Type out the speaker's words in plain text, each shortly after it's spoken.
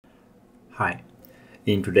Hi,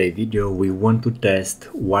 in today's video we want to test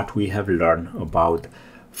what we have learned about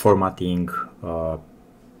formatting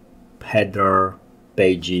header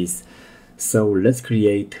pages. So let's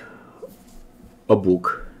create a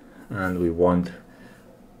book and we want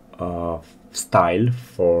a style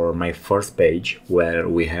for my first page where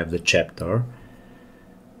we have the chapter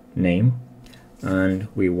name and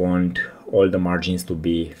we want all the margins to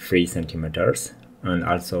be 3 centimeters and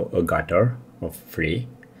also a gutter of 3,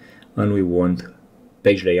 and we want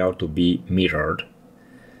page layout to be mirrored.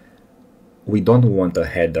 We don't want a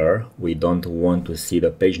header, we don't want to see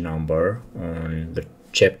the page number on the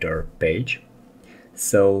chapter page,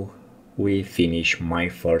 so we finish my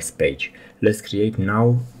first page. Let's create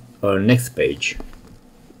now a next page,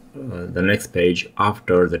 the next page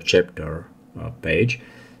after the chapter page.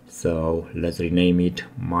 So let's rename it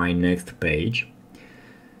my next page.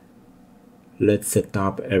 Let's set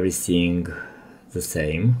up everything the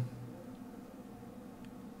same.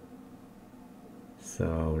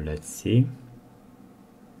 So let's see.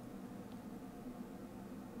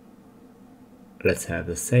 Let's have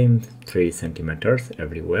the same 3 centimeters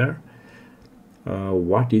everywhere.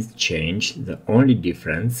 What is changed? The only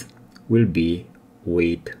difference will be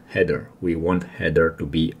with header. We want header to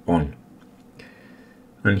be on.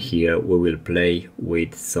 And here we will play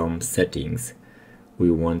with some settings.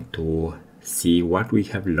 We want to see what we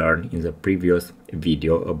have learned in the previous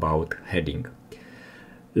video about heading.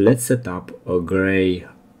 Let's set up a gray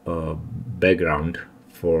background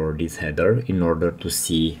for this header in order to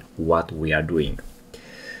see what we are doing.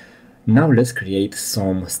 Now let's create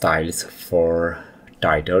some styles for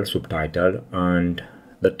title, subtitle, and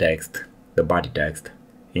the text, the body text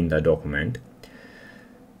in the document.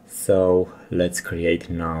 So let's create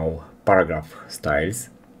now paragraph styles.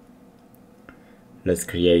 Let's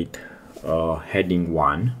create heading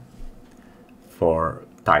 1 for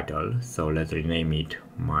title, so let's rename it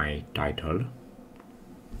my title.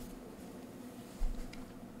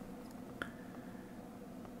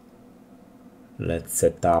 Let's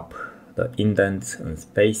set up the indents and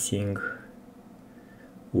spacing.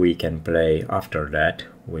 We can play after that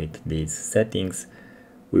with these settings.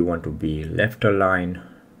 We want to be left align.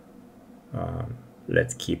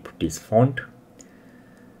 Let's keep this font.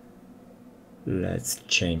 Let's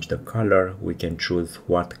change the color. We can choose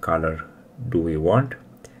what color do we want.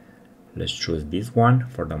 Let's choose this one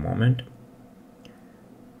for the moment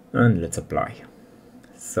and let's apply.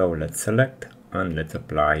 So let's select and let's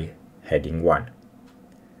apply heading 1.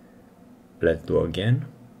 Let's do again.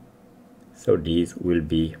 So this will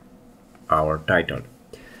be our title.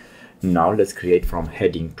 Now let's create from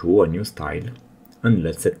heading 2 a new style and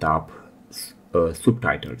let's set up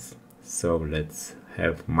subtitles. So let's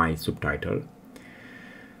have my subtitle.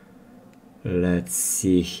 Let's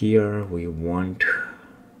see here, we want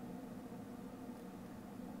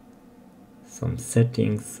some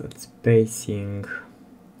settings, spacing,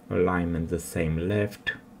 alignment the same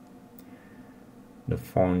left, the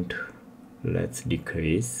font let's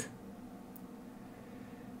decrease,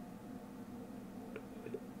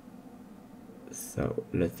 so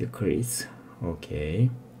let's decrease. Okay,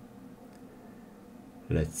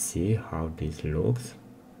 let's see how this looks.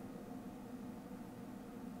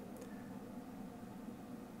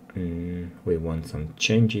 We want some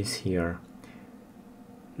changes here.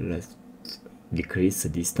 Let's decrease the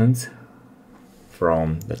distance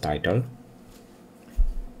from the title.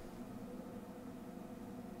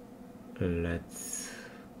 Let's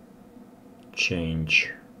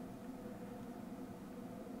change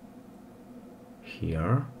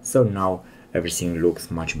here. So now everything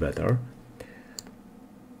looks much better.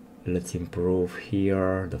 Let's improve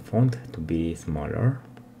here the font to be smaller.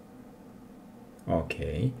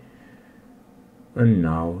 Okay, and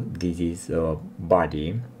now this is a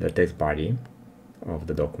body, the text body of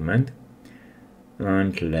the document,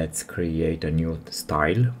 and let's create a new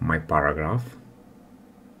style, my paragraph.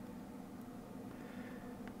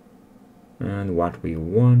 And what we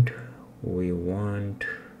want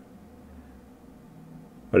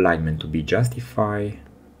alignment to be justified.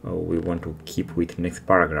 We want to keep with next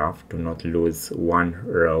paragraph to not lose one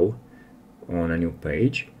row on a new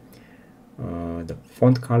page. The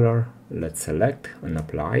font color, let's select and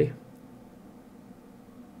apply.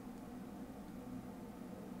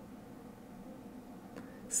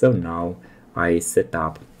 So now I set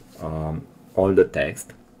up all the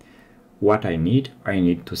text. What I need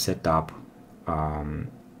to set up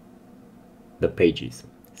the pages.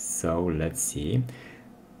 So let's see,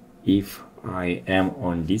 if I am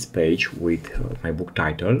on this page with my book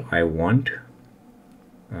title, I want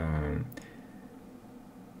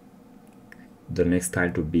the next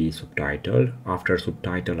style to be subtitle. After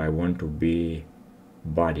subtitle I want to be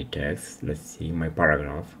body text. Let's see my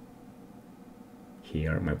paragraph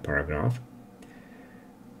here, my paragraph.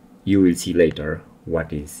 You will see later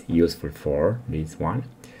what is useful for this one.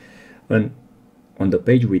 And on the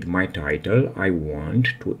page with my title I want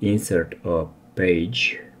to insert a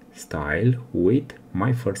page style with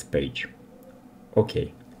my first page.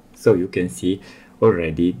 Okay, so you can see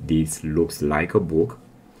already this looks like a book,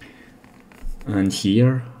 and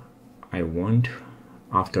here I want,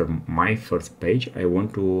 after my first page, I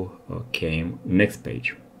want to came next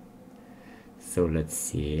page. So let's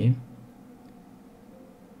see,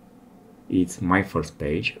 it's my first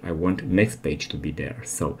page, I want next page to be there.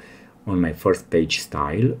 So on my first page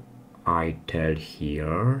style I tell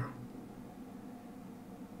here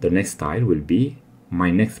the next style will be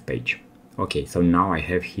my next page. Okay, so now I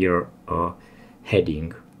have here a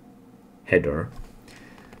header,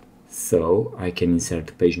 so I can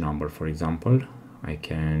insert page number. For example, I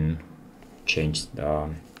can change the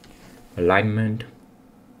alignment.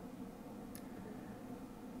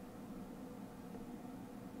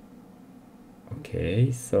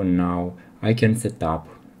 Okay, so now I can set up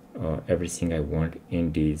everything I want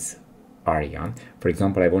in this area. For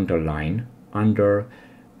example, I want a line under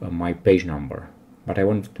my page number, but I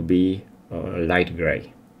want it to be light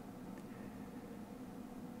gray,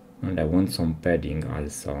 and I want some padding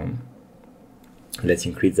also. Let's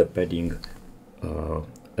increase the padding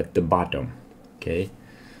at the bottom. Okay,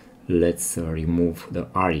 let's remove the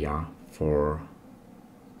area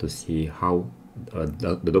to see how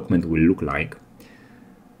the document will look like.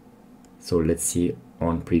 So let's see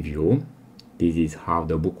on preview. This is how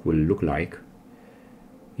the book will look like.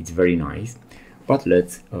 It's very nice, but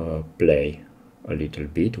let's play a little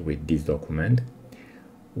bit with this document.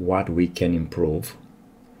 What we can improve,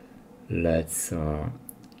 let's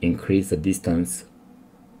increase the distance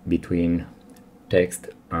between text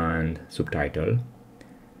and subtitle.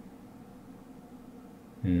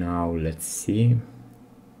 Now let's see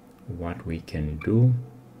what we can do.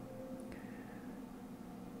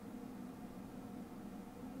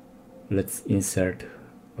 Let's insert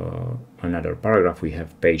another paragraph. We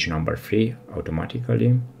have page number 3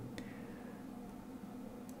 automatically.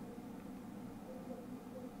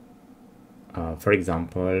 For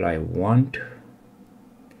example, I want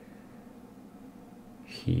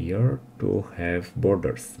here to have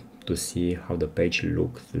borders to see how the page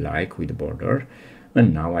looks like with border,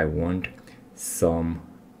 and now I want some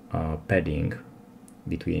padding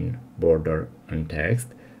between border and text,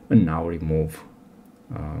 and now remove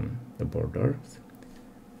the borders.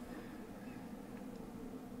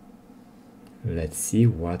 Let's see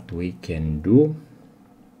what we can do.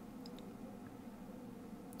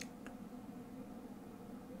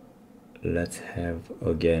 Let's have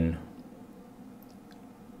again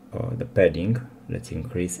the padding. Let's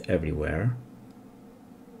increase everywhere.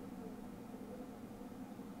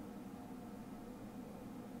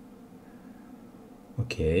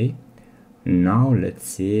 Okay, now let's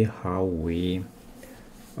see how we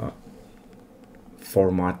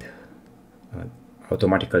format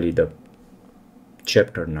automatically the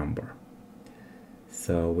chapter number.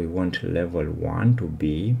 So we want level 1 to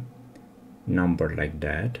be numbered like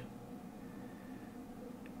that.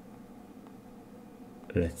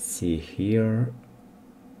 Let's see here,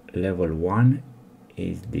 level 1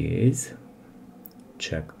 is this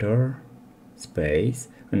chapter space,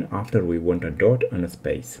 and after we want a dot and a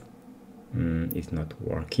space. It's not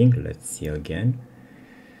working. Let's see again.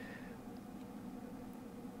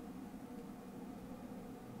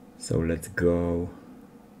 So let's go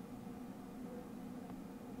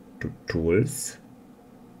to tools,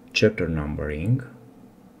 chapter numbering.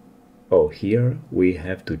 Oh, here we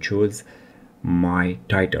have to choose my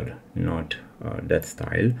title, not that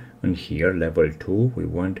style, and here level 2 we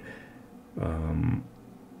want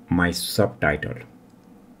my subtitle.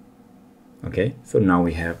 Okay, so now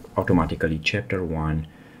we have automatically chapter 1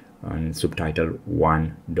 and subtitle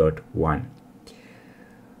 1.1.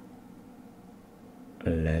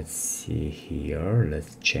 Let's see here,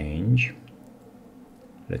 let's change,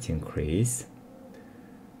 let's increase.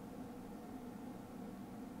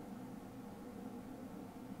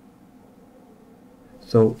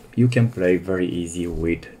 So you can play very easy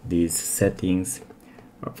with these settings.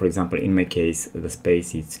 For example, in my case, the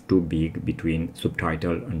space is too big between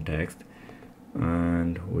subtitle and text,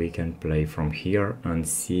 and we can play from here and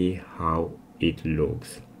see how it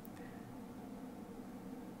looks.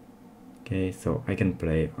 Okay, so I can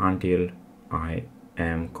play until I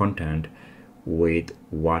am content with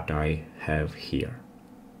what I have here.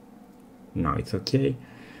 Now it's okay.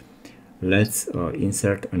 Let's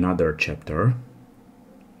insert another chapter.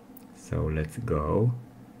 So let's go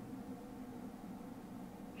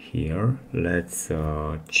here. Let's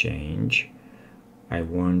change. I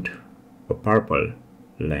want a purple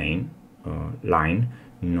line,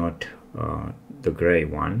 not the gray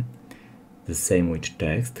one. The same with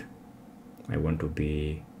text. I want to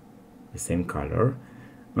be the same color,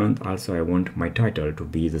 and also I want my title to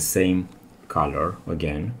be the same color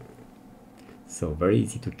again. So very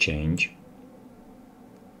easy to change,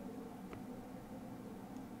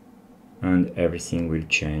 and everything will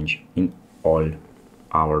change in all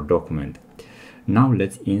our document. Now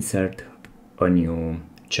let's insert a new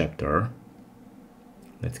chapter.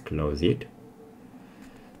 Let's close it.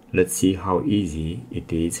 Let's see how easy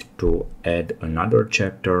it is to add another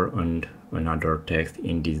chapter and another text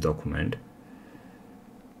in this document.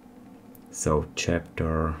 So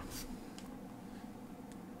chapter,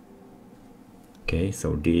 okay,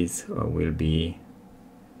 so this will be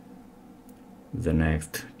the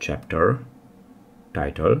next chapter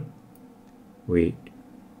title. We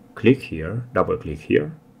click here, double click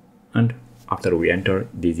here, and after we enter,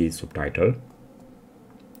 this is subtitle.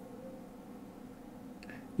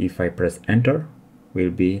 If I press enter, will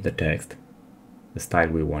be the text, the style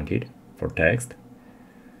we wanted for text.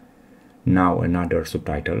 Now another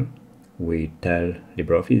subtitle. We tell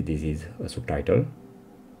LibreOffice this is a subtitle,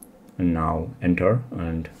 and now enter,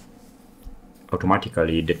 and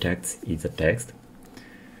automatically detects it's a text.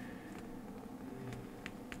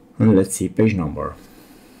 And let's see page number.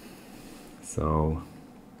 So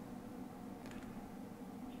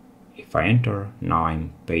if I enter, now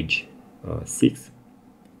I'm page 6.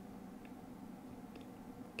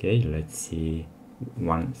 Okay, let's see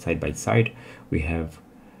one side by side. We have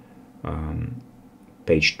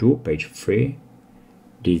page 2, page 3.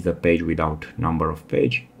 This is a page without number of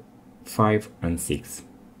page, 5 and 6.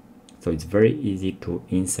 So it's very easy to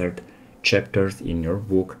insert chapters in your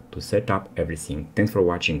book to set up everything. Thanks for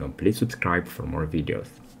watching, and please subscribe for more videos.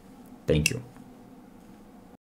 Thank you.